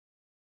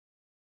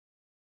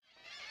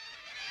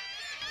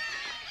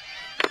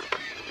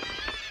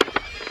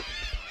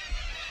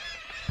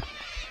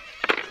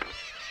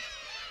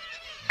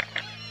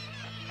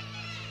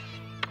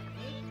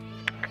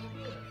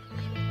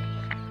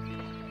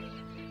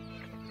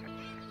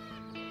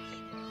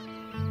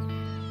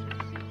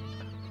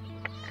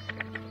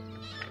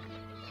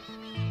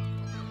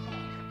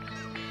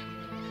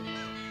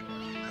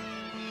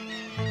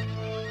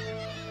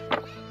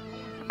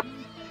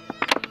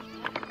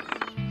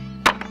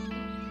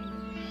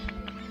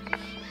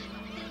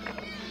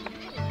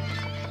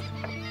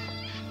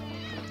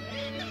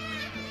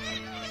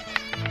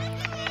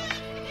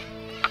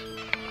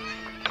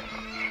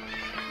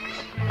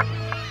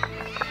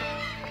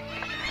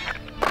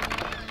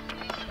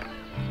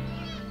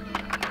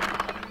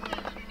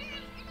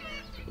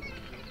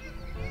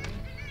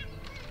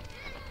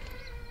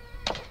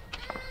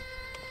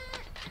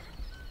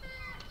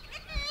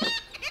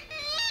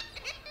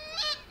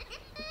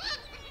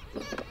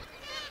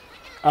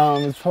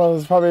It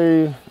was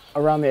probably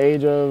around the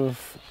age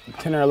of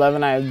 10 or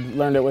 11. I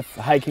learned it with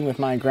hiking with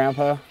my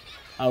grandpa.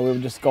 We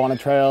would just go on a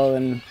trail,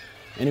 and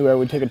anywhere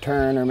we'd take a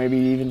turn or maybe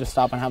even just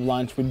stop and have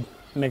lunch, we'd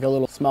make a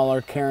little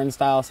smaller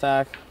cairn-style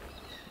stack,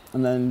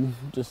 and then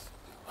just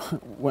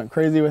went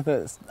crazy with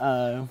it.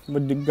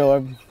 Would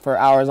go for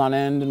hours on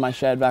end in my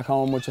shed back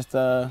home with just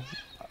a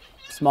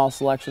small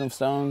selection of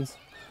stones,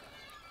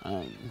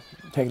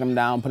 taking them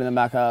down, putting them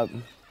back up,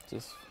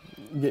 just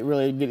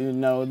really getting to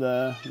know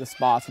the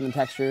spots and the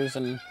textures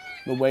and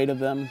the weight of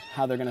them,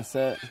 how they're going to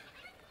sit.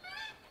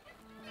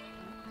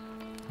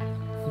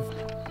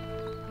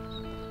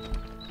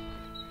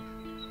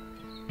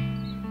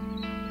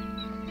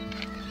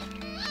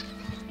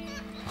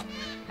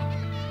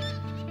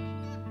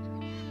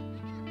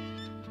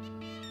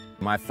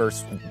 My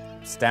first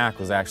stack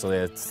was actually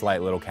a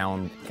slight little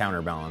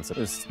counterbalance. It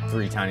was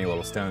 3 tiny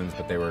little stones,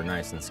 but they were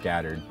nice and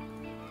scattered.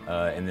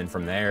 And then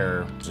from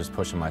there, just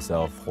pushing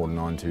myself, holding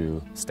on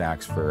to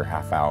stacks for a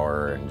half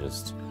hour and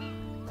just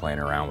playing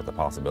around with the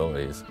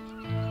possibilities.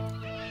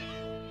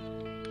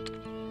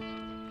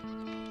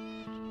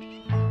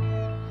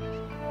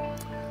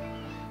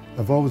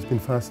 I've always been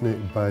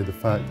fascinated by the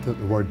fact that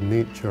the word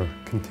nature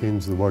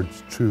contains the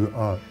words true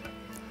art.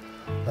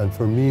 And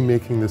for me,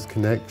 making this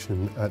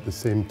connection at the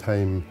same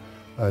time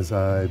as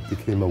I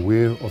became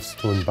aware of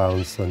stone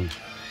balancing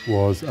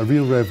was a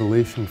real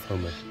revelation for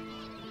me.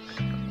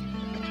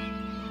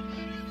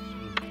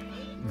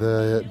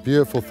 The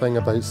beautiful thing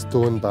about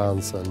stone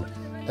balancing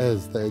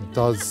is that it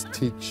does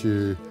teach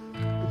you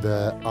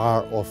the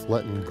art of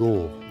letting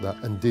go,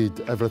 that indeed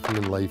everything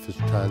in life is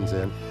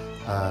transient,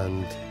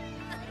 and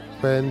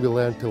when we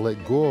learn to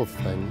let go of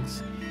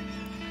things,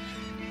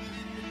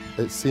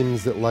 it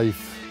seems that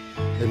life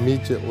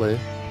immediately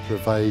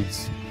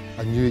provides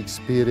a new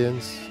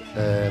experience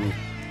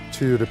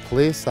to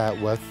replace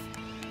that with,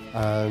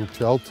 and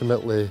to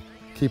ultimately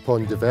keep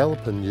on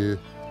developing you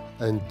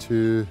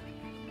into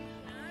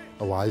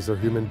a wiser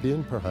human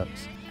being,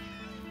 perhaps.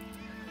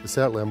 It's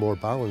certainly a more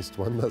balanced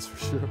one, that's for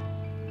sure.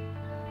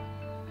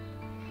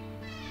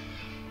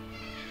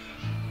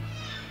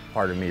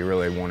 Part of me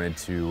really wanted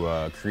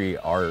to create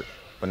art,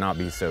 but not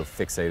be so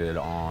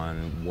fixated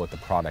on what the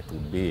product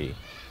would be.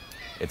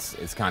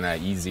 It's kind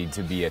of easy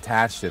to be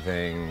attached to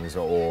things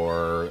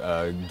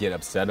or get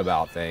upset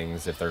about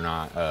things if they're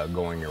not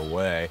going your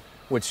way,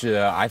 which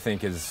I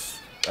think is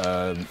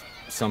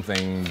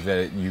something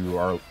that you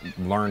are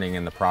learning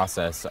in the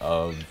process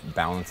of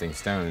balancing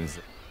stones.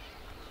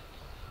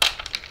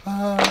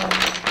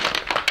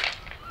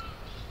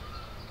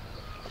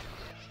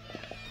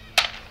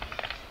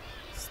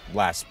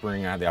 Last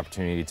spring I had the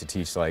opportunity to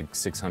teach like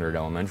 600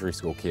 elementary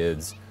school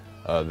kids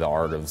the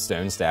art of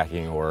stone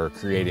stacking or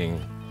creating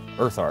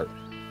earth art.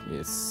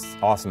 It's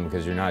awesome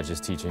because you're not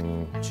just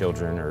teaching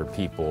children or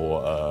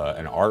people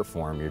an art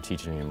form, you're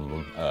teaching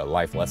them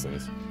life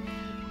lessons.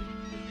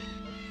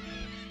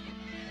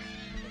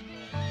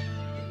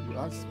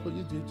 That's what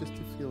you do just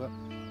to feel it.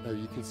 Now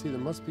you can see there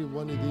must be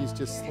one of these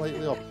just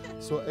slightly off.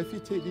 So if you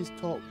take these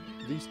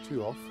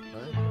two off,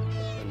 right,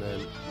 and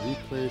then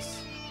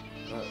replace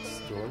that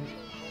stone.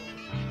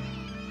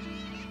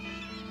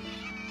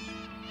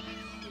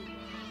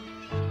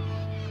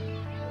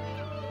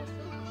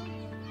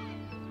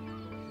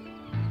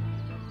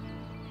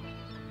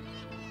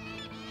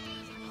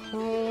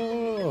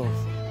 Oh,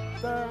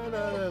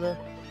 da-da-da-da.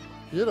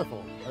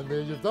 Beautiful. And there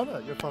you've done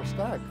it, your first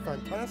stack.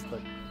 Fantastic.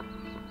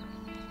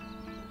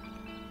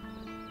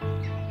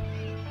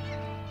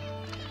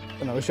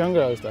 When I was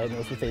younger, I was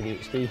diagnosed with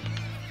ADHD,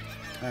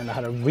 and I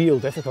had a real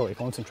difficulty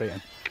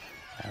concentrating.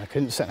 And I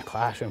couldn't sit in a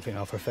classroom,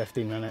 for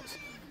 15 minutes,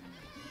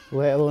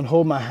 let alone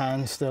hold my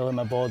hands still and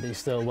my body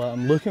still while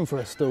I'm looking for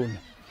a stone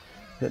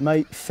that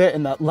might fit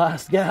in that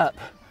last gap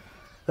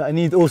that I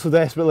need oh so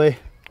desperately.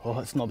 Oh,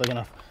 it's not big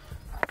enough.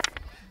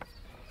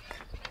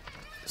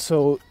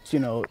 So,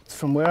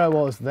 from where I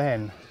was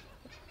then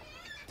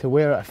to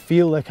where I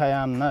feel like I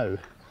am now,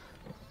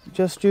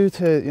 just due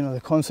to,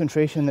 the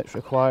concentration that's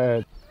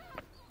required,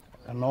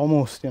 I'm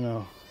almost,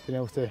 being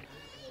able to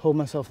hold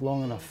myself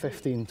long enough,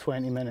 15,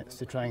 20 minutes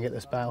to try and get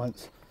this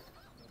balance.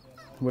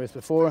 Whereas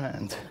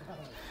beforehand,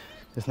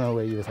 there's no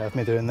way you would have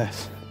me doing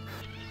this.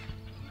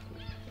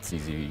 It's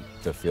easy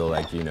to feel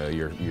like,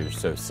 you're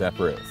so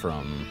separate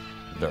from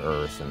the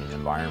earth and the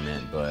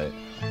environment, but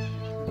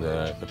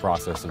the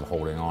process of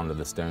holding on to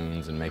the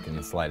stones and making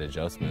the slight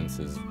adjustments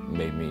has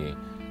made me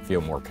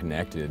feel more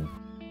connected.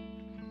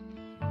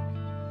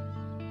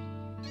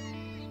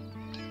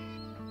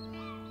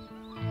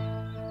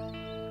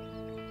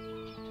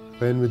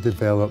 When we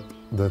develop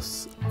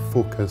this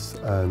focus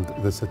and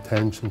this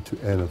attention to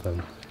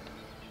anything,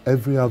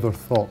 every other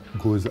thought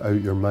goes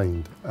out your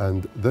mind.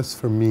 And this,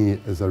 for me,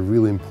 is a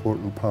really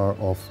important part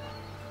of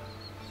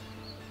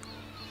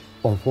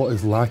what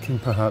is lacking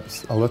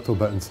perhaps a little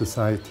bit in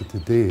society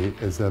today,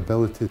 is the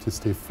ability to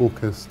stay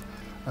focused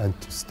and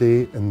to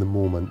stay in the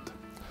moment.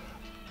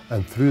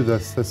 And through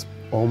this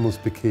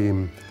almost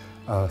became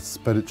a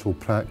spiritual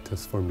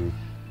practice for me.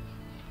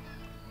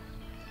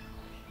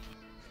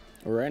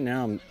 Right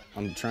now, I'm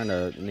I'm trying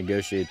to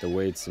negotiate the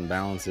weights and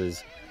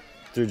balances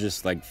through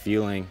just like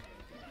feeling.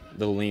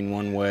 They'll lean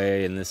one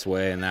way and this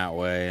way and that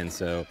way, and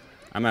so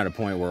I'm at a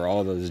point where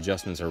all those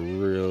adjustments are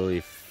really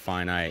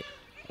finite.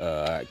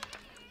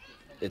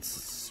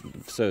 It's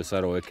so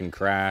subtle, it can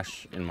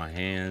crash in my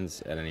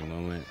hands at any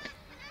moment.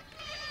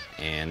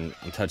 And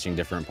I'm touching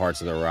different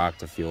parts of the rock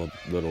to feel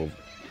little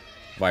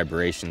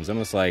vibrations,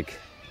 almost like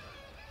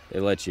they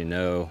let you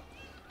know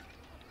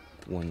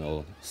when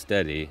they'll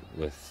steady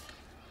with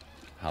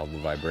how the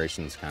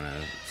vibrations kind of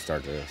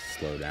start to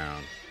slow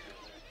down.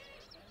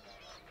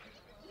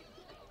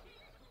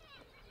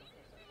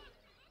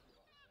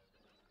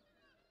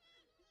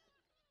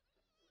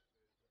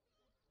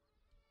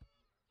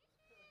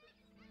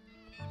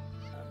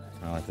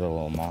 I like the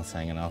little moss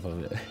hanging off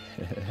of it.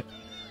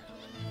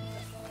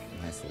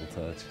 Nice little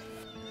touch.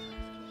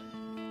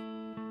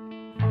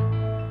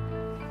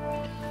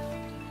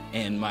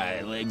 And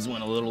my legs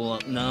went a little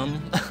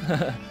numb.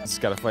 Just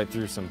gotta fight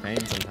through some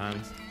pain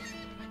sometimes.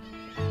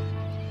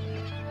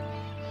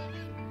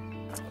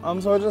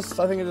 So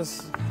I think it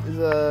just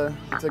is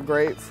it's a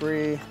great,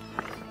 free,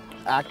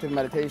 active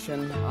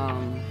meditation.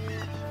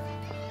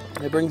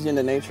 It brings you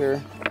into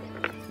nature.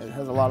 It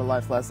has a lot of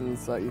life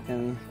lessons that you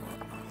can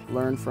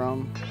learn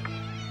from.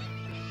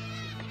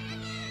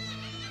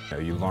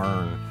 You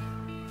learn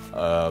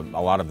a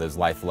lot of those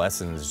life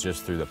lessons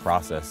just through the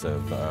process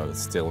of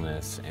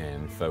stillness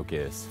and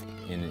focus.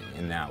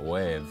 In that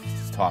way,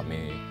 it's taught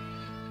me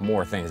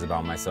more things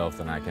about myself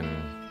than I can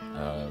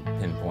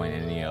pinpoint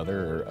any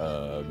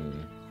other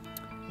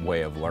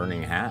way of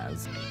learning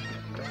has.